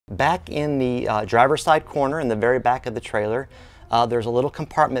Back in the driver's side corner, in the very back of the trailer, there's a little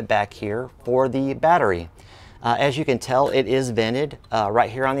compartment back here for the battery. As you can tell, it is vented right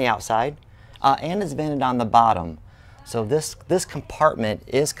here on the outside, and it's vented on the bottom. So this compartment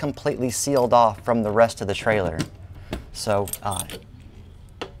is completely sealed off from the rest of the trailer. So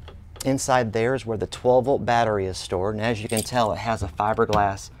inside there is where the 12-volt battery is stored, and as you can tell, it has a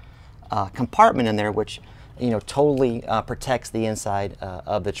fiberglass compartment in there, which totally protects the inside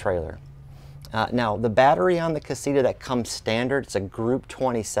of the trailer. Now, the battery on the Casita that comes standard, it's a Group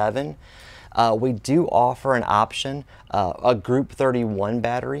 27. We do offer an option, a Group 31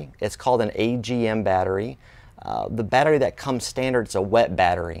 battery. It's called an AGM battery. The battery that comes standard is a wet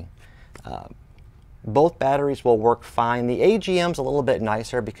battery. Both batteries will work fine. The AGM's a little bit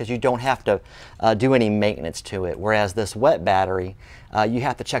nicer because you don't have to do any maintenance to it, whereas this wet battery, you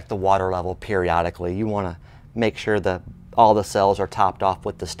have to check the water level periodically. You want to make sure that all the cells are topped off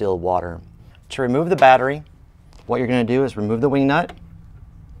with distilled water. To remove the battery, what you're going to do is remove the wing nut,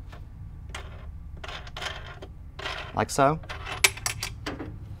 like so.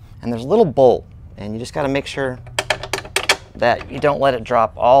 And there's a little bolt, and you just got to make sure that you don't let it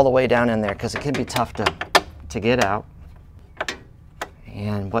drop all the way down in there, because it can be tough to get out.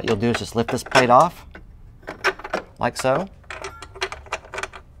 And what you'll do is just lift this plate off, like so.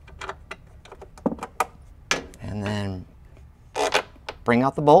 And then bring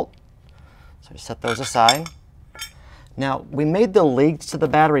out the bolt. So set those aside. Now, we made the leads to the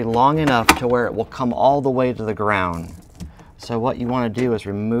battery long enough to where it will come all the way to the ground. So what you want to do is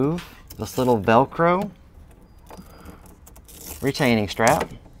remove this little Velcro retaining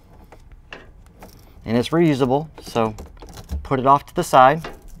strap. And it's reusable, so put it off to the side.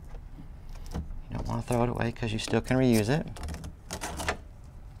 You don't want to throw it away because you still can reuse it.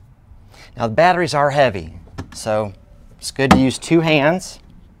 Now, the batteries are heavy, so it's good to use two hands.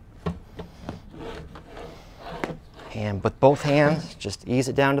 And with both hands, just ease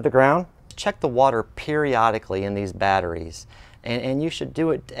it down to the ground. Check the water periodically in these batteries, and you should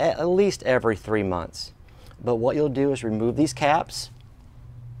do it at least every 3 months. But what you'll do is remove these caps,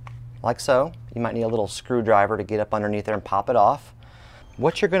 like so. You might need a little screwdriver to get up underneath there and pop it off.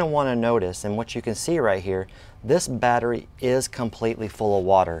 What you're going to want to notice, and what you can see right here, this battery is completely full of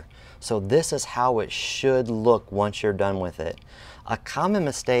water. So this is how it should look once you're done with it. A common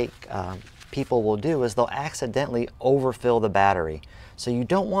mistake people will do is they'll accidentally overfill the battery. So you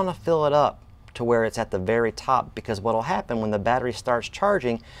don't want to fill it up to where it's at the very top, because what will happen when the battery starts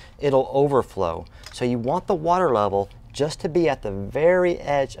charging, it'll overflow. So you want the water level just to be at the very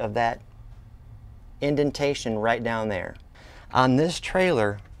edge of that indentation right down there. On this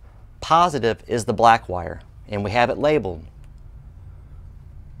trailer, positive is the black wire, and we have it labeled.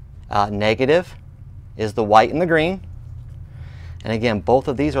 Negative is the white and the green. And again, both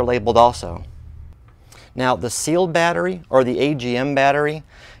of these are labeled also. Now, the sealed battery, or the AGM battery,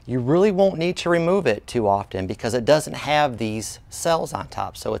 you really won't need to remove it too often because it doesn't have these cells on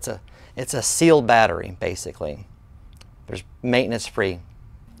top. So it's a sealed battery, basically. There's maintenance free.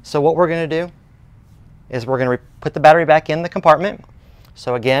 So what we're going to do is we're going to put the battery back in the compartment.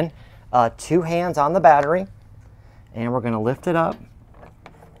 So again, two hands on the battery, and we're going to lift it up,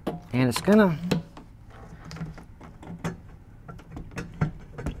 and it's going to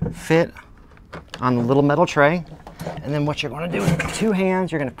fit on the little metal tray. And then what you're going to do with two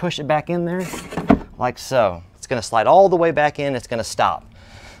hands, you're going to push it back in there like so. It's going to slide all the way back in. It's going to stop.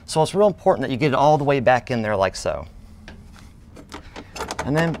 So it's real important that you get it all the way back in there like so.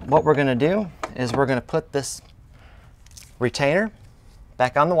 And then what we're going to do is we're going to put this retainer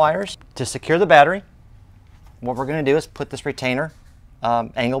back on the wires to secure the battery. What we're going to do is put this retainer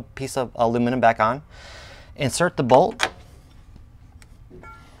angled piece of aluminum back on. Insert the bolt.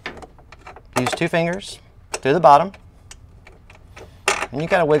 Use two fingers through the bottom, and you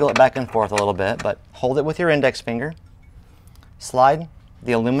gotta wiggle it back and forth a little bit, but hold it with your index finger. Slide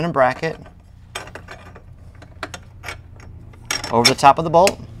the aluminum bracket over the top of the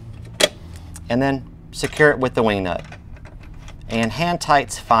bolt, and then secure it with the wing nut. And hand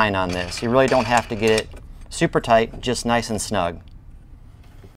tight's fine on this. You really don't have to get it super tight, just nice and snug.